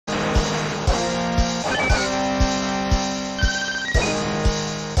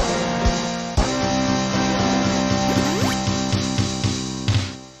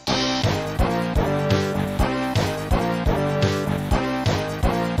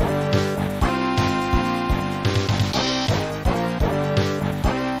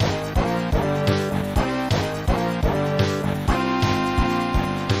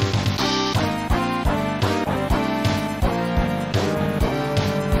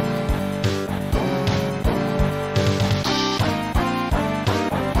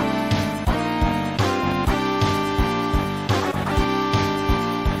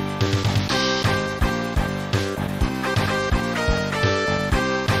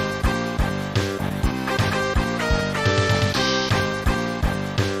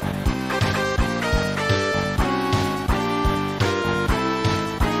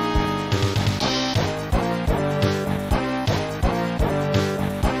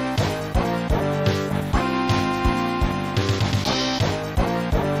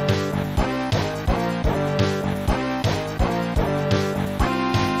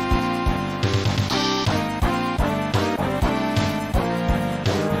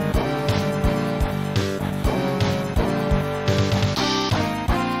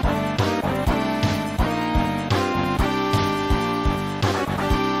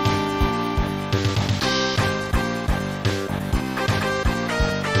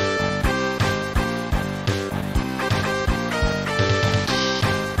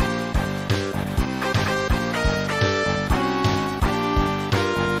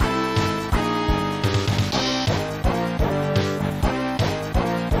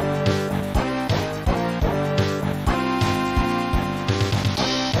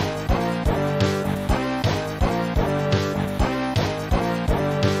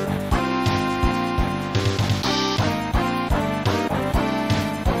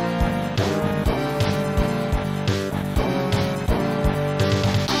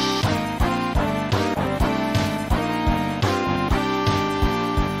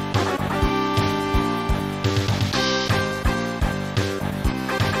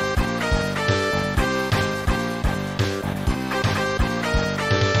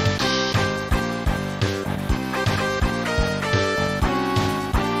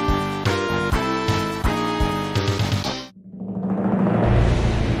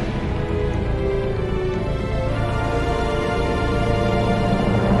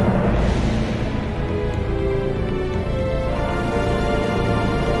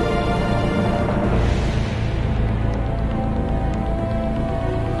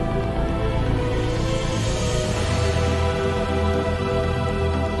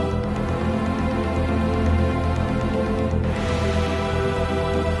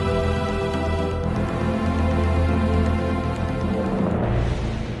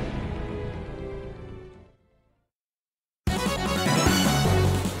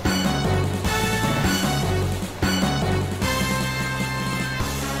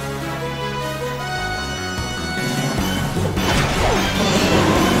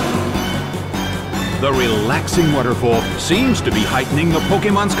The relaxing waterfall seems to be heightening the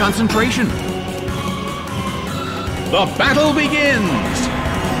Pokémon's concentration. The battle begins!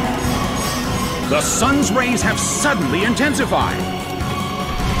 The sun's rays have suddenly intensified.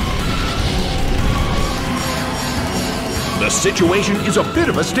 The situation is a bit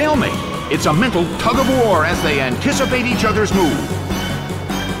of a stalemate. It's a mental tug-of-war as they anticipate each other's move.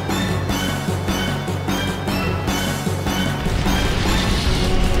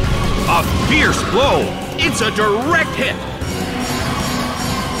 A fierce blow! It's a direct hit!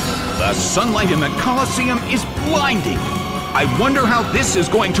 The sunlight in the Colosseum is blinding. I wonder how this is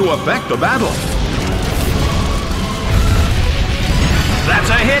going to affect the battle. That's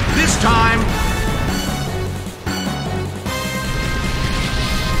a hit this time!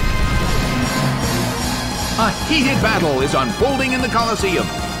 A heated battle is unfolding in the Colosseum.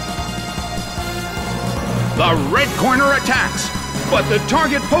 The red corner attacks, but the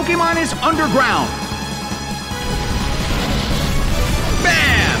target Pokémon is underground.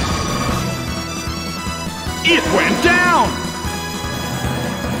 Bam! It went down!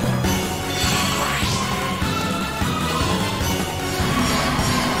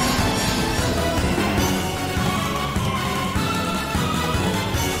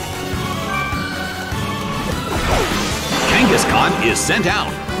 Kangaskhan is sent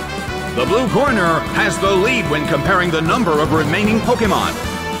out. The blue corner has the lead when comparing the number of remaining Pokémon,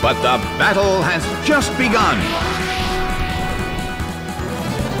 but the battle has just begun.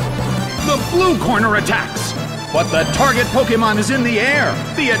 The blue corner attacks, but the target Pokémon is in the air.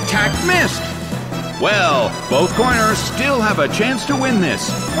 The attack missed. Well, both corners still have a chance to win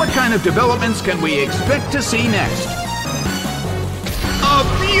this. What kind of developments can we expect to see next? A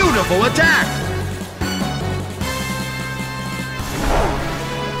beautiful attack!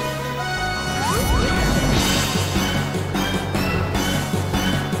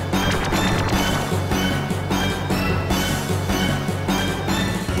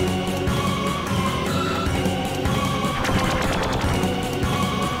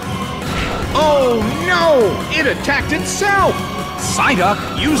 Oh no! It attacked itself! Psyduck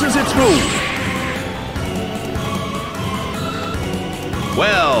uses its move.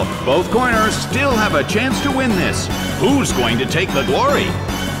 Well, both corners still have a chance to win this. Who's going to take the glory?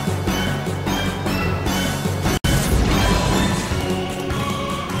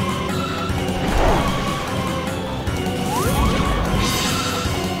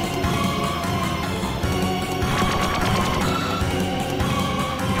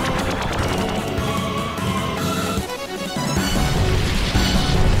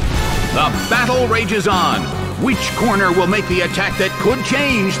 The battle rages on. Which corner will make the attack that could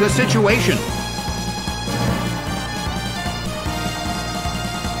change the situation?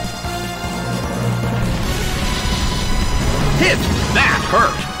 Hit! That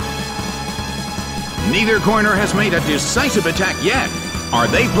hurt! Neither corner has made a decisive attack yet. Are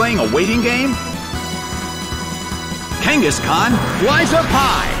they playing a waiting game? Kangaskhan flies up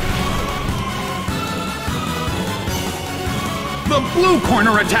high. The blue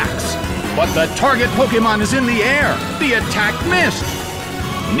corner attacks, but the target Pokémon is in the air. The attack missed.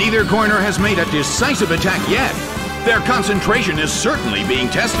 Neither corner has made a decisive attack yet. Their concentration is certainly being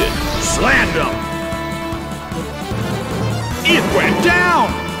tested. Slammed him! It went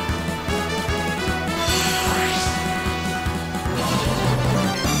down!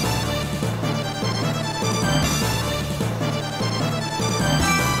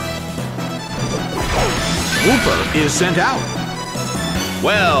 Wooper is sent out.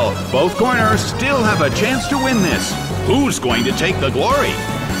 Well, both corners still have a chance to win this. Who's going to take the glory?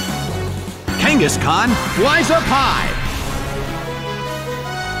 Kangaskhan flies up high.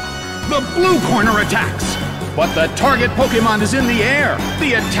 The blue corner attacks, but the target Pokémon is in the air.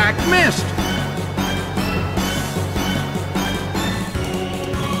 The attack missed.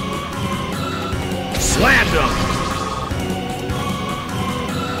 Slammed him.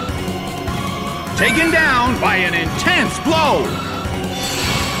 Taken down by an intense blow.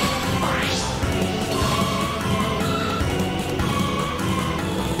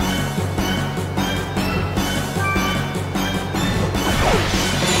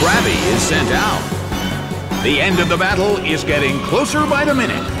 Krabby is sent out. The end of the battle is getting closer by the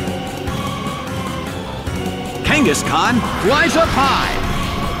minute. Kangaskhan flies up high.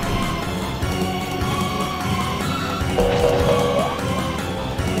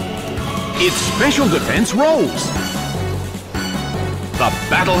 Its special defense rose. The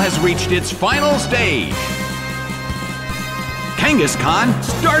battle has reached its final stage. Kangaskhan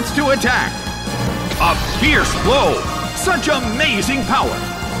starts to attack. A fierce blow. Such amazing power.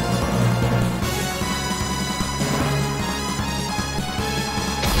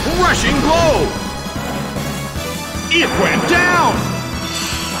 Rushing blow! It went down!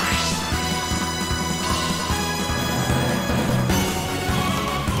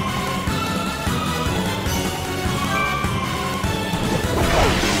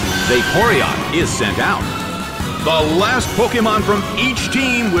 Vaporeon is sent out. The last Pokémon from each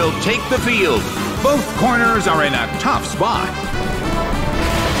team will take the field. Both corners are in a tough spot.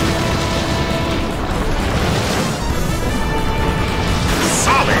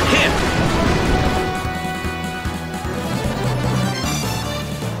 Solid hit!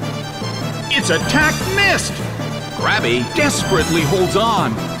 Its attack missed! Krabby desperately holds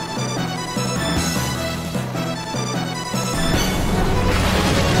on.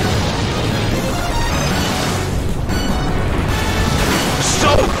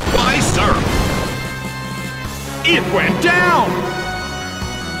 By Surf! It went down!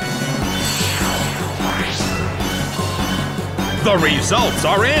 The results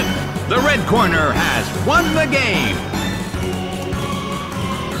are in! The red corner has won the game!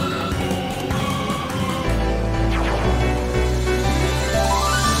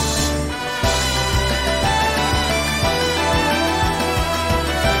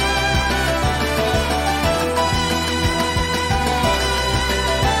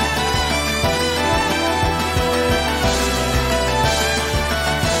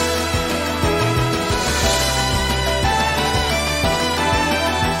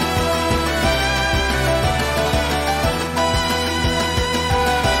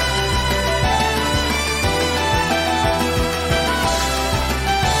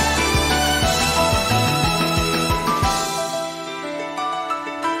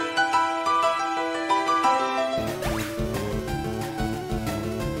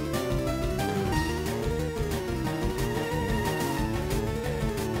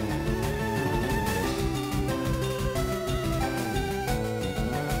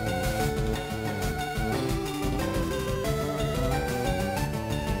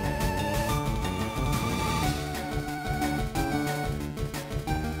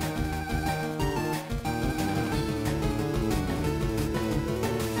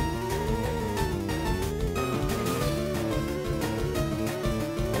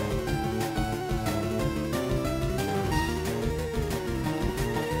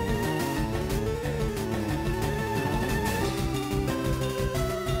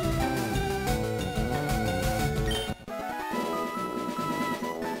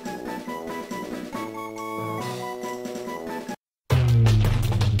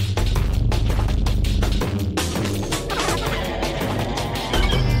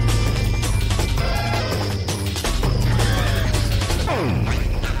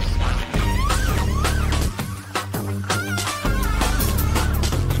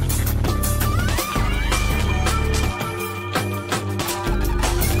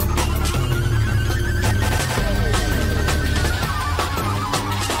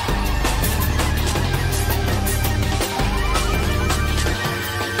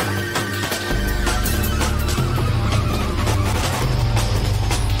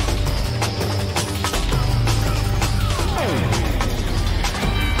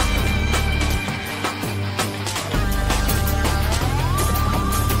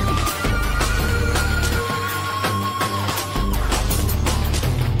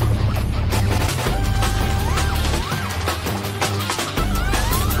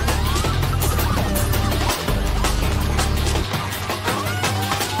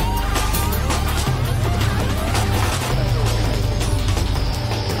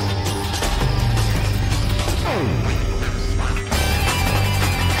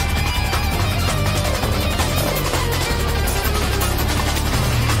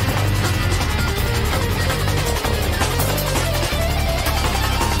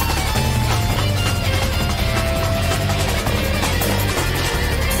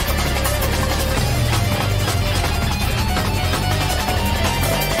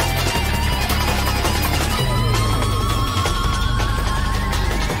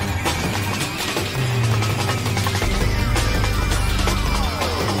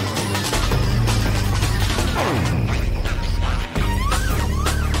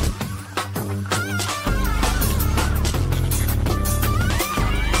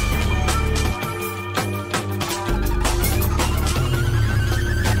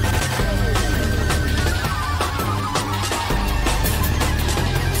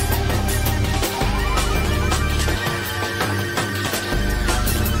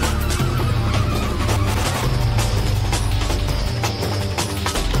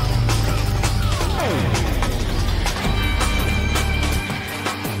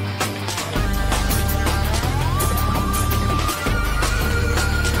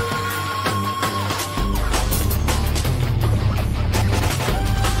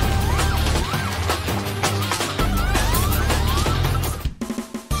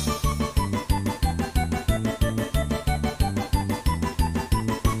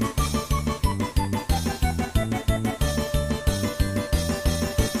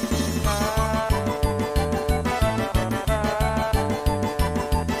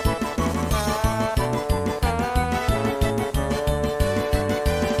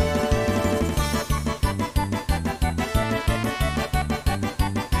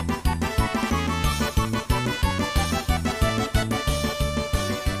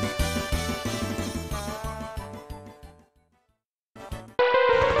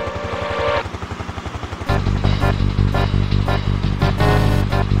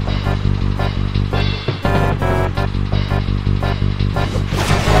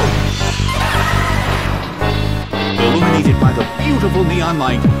 neon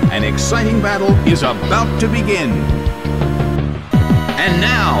light, an exciting battle is about to begin. And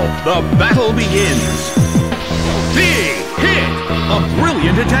now, the battle begins. Big hit! A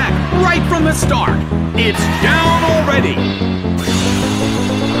brilliant attack right from the start. It's down already.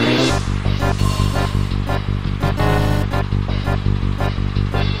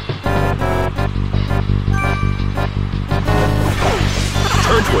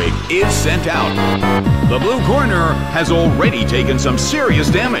 Turtwig is sent out. The blue corner has already taken some serious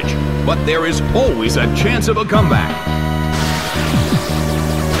damage, but there is always a chance of a comeback.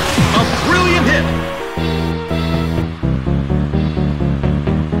 A brilliant hit!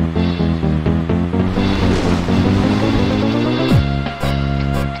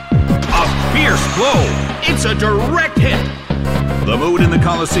 A fierce blow! It's a direct hit! The mood in the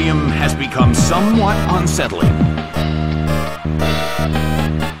Coliseum has become somewhat unsettling.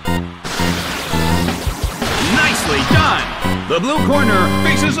 Nicely done! The blue corner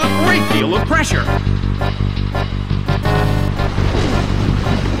faces a great deal of pressure.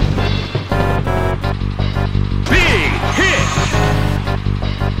 Big hit!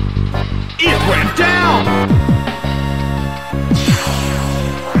 It went down!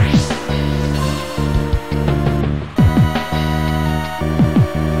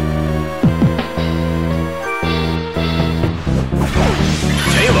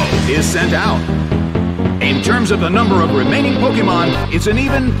 Taillow is sent out. In terms of the number of remaining Pokémon, it's an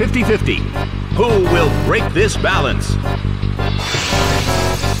even 50-50. Who will break this balance?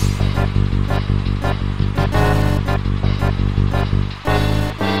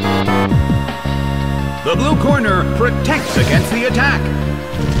 The blue corner protects against the attack.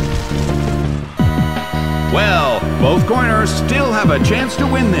 Well, both corners still have a chance to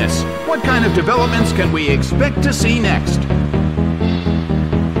win this. What kind of developments can we expect to see next?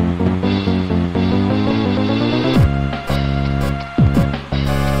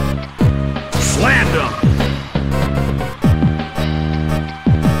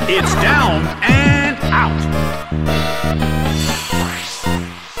 It's down and out.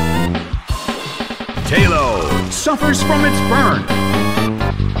 Taillow suffers from its burn.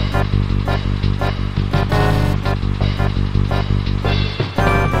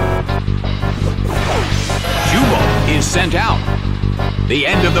 Cubone is sent out. The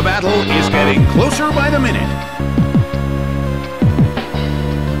end of the battle is getting closer by the minute.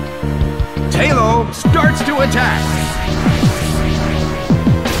 Taillow starts to attack.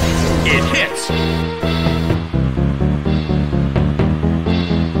 It hits.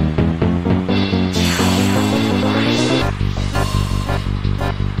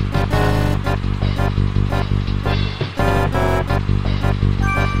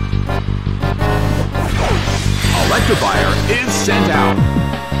 Electivire is sent out.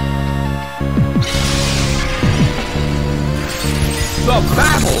 The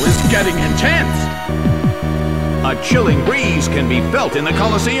battle is getting intense. A chilling breeze can be felt in the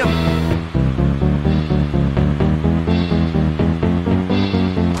Coliseum.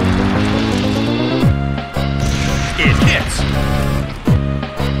 It hits.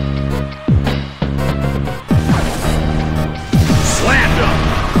 Slammed him.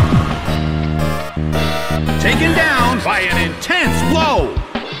 Taken down by an intense blow.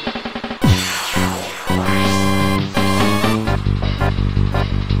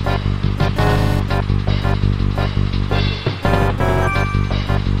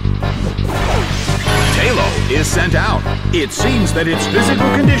 Taillow is sent out. It seems that its physical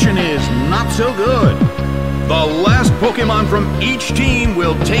condition is not so good. The last Pokémon from each team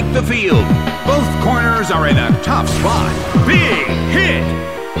will take the field. Both corners are in a tough spot. Big hit!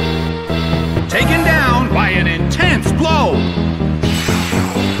 Taken down by an intense blow.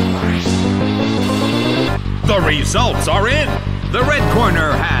 The results are in. The red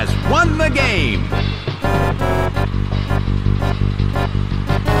corner has won the game.